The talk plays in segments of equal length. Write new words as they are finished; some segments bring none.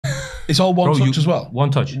It's all one touch as well.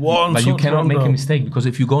 One touch. But you cannot make a mistake because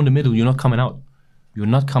if you go in the middle, you're not coming out. You're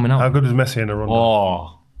not coming out. How good was Messi in the run?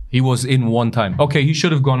 Oh, he was in one time. Okay, he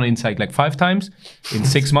should have gone inside like 5 times in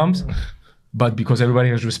 6 months. But because everybody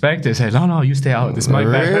has respect, they say, no, you stay out. It's my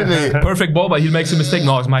bad. Perfect ball, but he makes a mistake.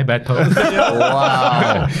 No, it's my bad.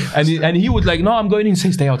 Wow. and he would like, no, I'm going in.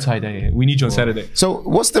 Say, stay outside. We need you on Saturday. So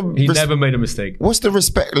He never made a mistake. What's the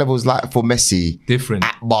respect levels like for Messi? Different.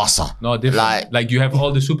 At Barca. No, different. Like you have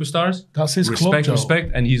all the superstars. That's his club,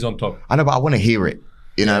 respect, and he's on top. I know, but I want to hear it.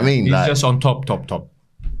 You know what I mean? He's just on top.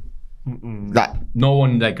 Like no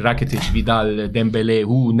one like Rakitic, Vidal, Dembele,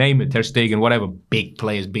 who name it, Ter Stegen, whatever, big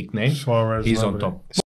players, big name. Suarez, he's on top.